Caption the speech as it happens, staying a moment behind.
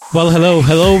Well,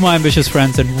 hello, my ambitious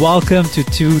friends, and welcome to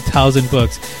 2000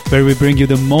 Books, where we bring you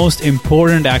the most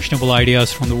important actionable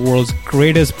ideas from the world's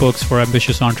greatest books for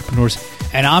ambitious entrepreneurs.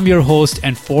 And I'm your host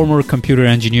and former computer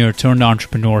engineer turned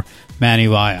entrepreneur, Manny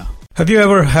Vaya. Have you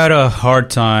ever had a hard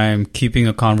time keeping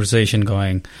a conversation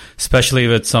going, especially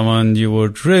with someone you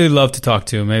would really love to talk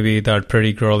to, maybe that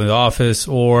pretty girl in the office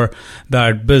or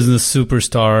that business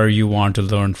superstar you want to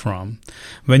learn from?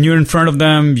 When you're in front of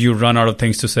them, you run out of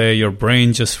things to say, your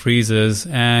brain just freezes,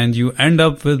 and you end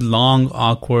up with long,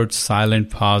 awkward, silent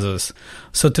pauses.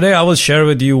 So today I will share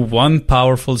with you one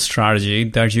powerful strategy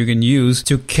that you can use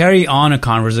to carry on a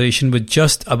conversation with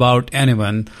just about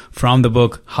anyone from the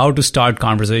book How to Start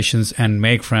Conversations and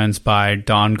Make Friends by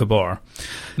Don Gabor.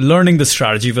 Learning the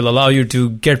strategy will allow you to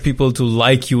get people to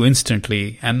like you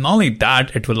instantly, and not only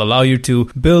that, it will allow you to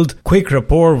build quick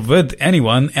rapport with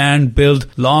anyone and build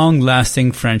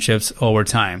long-lasting friendships over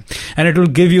time. And it will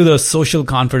give you the social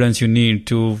confidence you need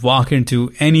to walk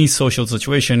into any social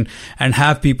situation and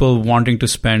have people wanting to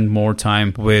spend more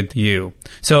time with you.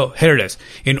 So here it is.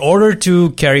 In order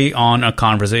to carry on a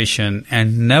conversation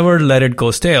and never let it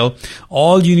go stale,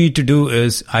 all you need to do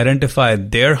is identify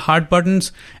their hot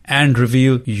buttons and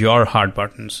reveal your hot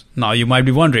buttons. Now, you might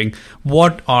be wondering,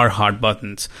 what are hot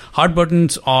buttons? Hot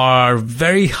buttons are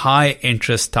very high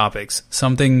interest topics,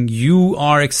 something you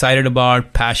are excited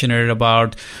about, passionate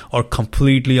about, or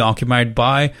completely occupied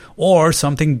by, or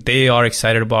something they are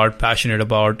excited about, passionate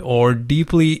about, or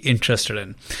deeply interested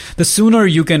in. The sooner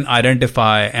you can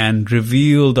identify and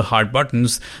reveal the hot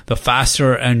buttons, the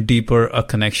faster and deeper a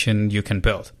connection you can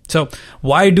build. So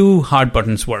why do hot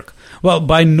buttons work? Well,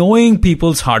 by knowing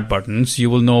people's hot buttons, you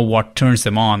will know what turns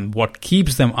them on, what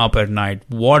keeps them up at night,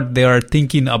 what they are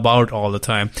thinking about all the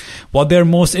time, what they're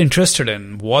most interested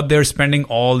in, what they're spending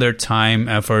all their time,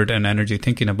 effort, and energy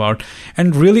thinking about,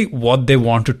 and really what they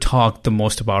want to talk the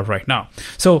most about right now.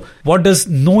 So what does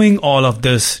knowing all of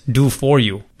this do for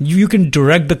you? You can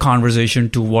direct the conversation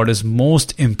to what is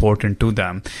most important to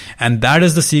them. And that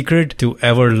is the secret to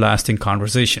everlasting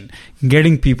conversation,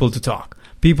 getting people to talk.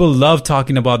 People love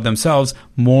talking about themselves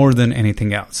more than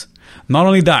anything else. Not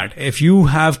only that, if you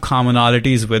have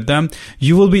commonalities with them,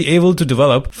 you will be able to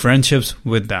develop friendships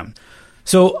with them.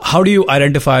 So how do you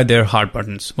identify their hot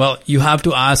buttons? Well, you have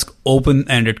to ask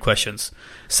open-ended questions.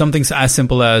 Something as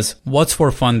simple as, what's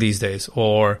for fun these days?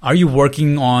 Or are you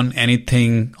working on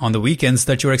anything on the weekends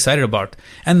that you're excited about?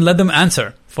 And let them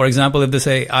answer. For example, if they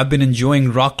say, I've been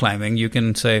enjoying rock climbing, you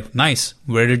can say, nice,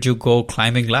 where did you go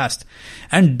climbing last?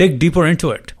 And dig deeper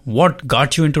into it. What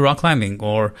got you into rock climbing?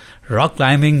 Or rock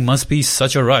climbing must be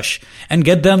such a rush. And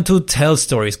get them to tell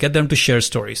stories, get them to share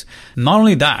stories. Not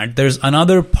only that, there's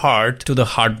another part to the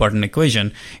hot button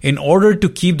equation. In order to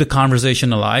keep the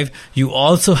conversation alive, you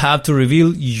also have to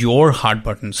reveal your hot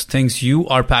buttons, things you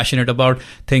are passionate about,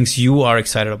 things you are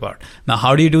excited about. Now,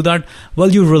 how do you do that?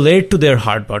 Well, you relate to their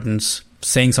hot buttons,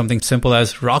 saying something simple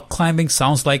as rock climbing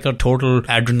sounds like a total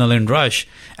adrenaline rush.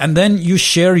 And then you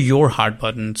share your hot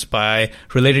buttons by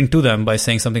relating to them by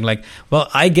saying something like,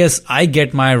 well, I guess I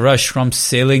get my rush from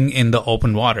sailing in the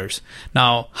open waters.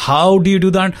 Now, how do you do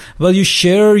that? Well, you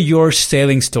share your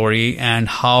sailing story and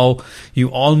how you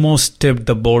almost tipped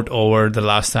the boat over the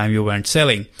last time you went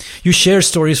sailing. You share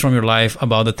stories from your life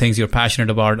about the things you're passionate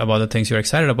about the things you're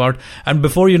excited about. And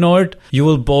before you know it, you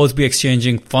will both be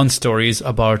exchanging fun stories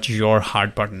about your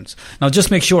hot buttons. Now,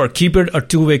 just make sure, keep it a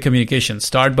two-way communication.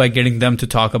 Start by getting them to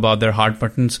talk about their hot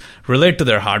buttons, relate to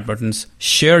their hot buttons,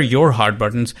 share your hot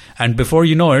buttons, and before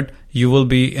you know it, you will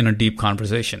be in a deep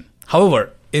conversation.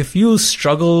 However, if you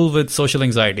struggle with social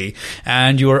anxiety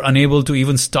and you are unable to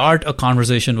even start a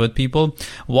conversation with people,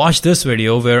 watch this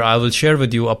video where I will share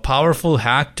with you a powerful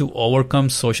hack to overcome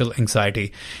social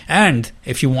anxiety. And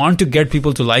if you want to get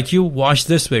people to like you, watch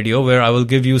this video where I will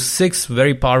give you 6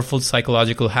 very powerful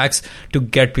psychological hacks to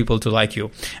get people to like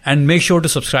you. And make sure to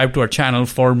subscribe to our channel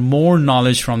for more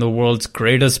knowledge from the world's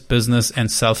greatest business and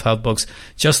self-help books,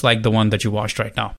 just like the one that you watched right now.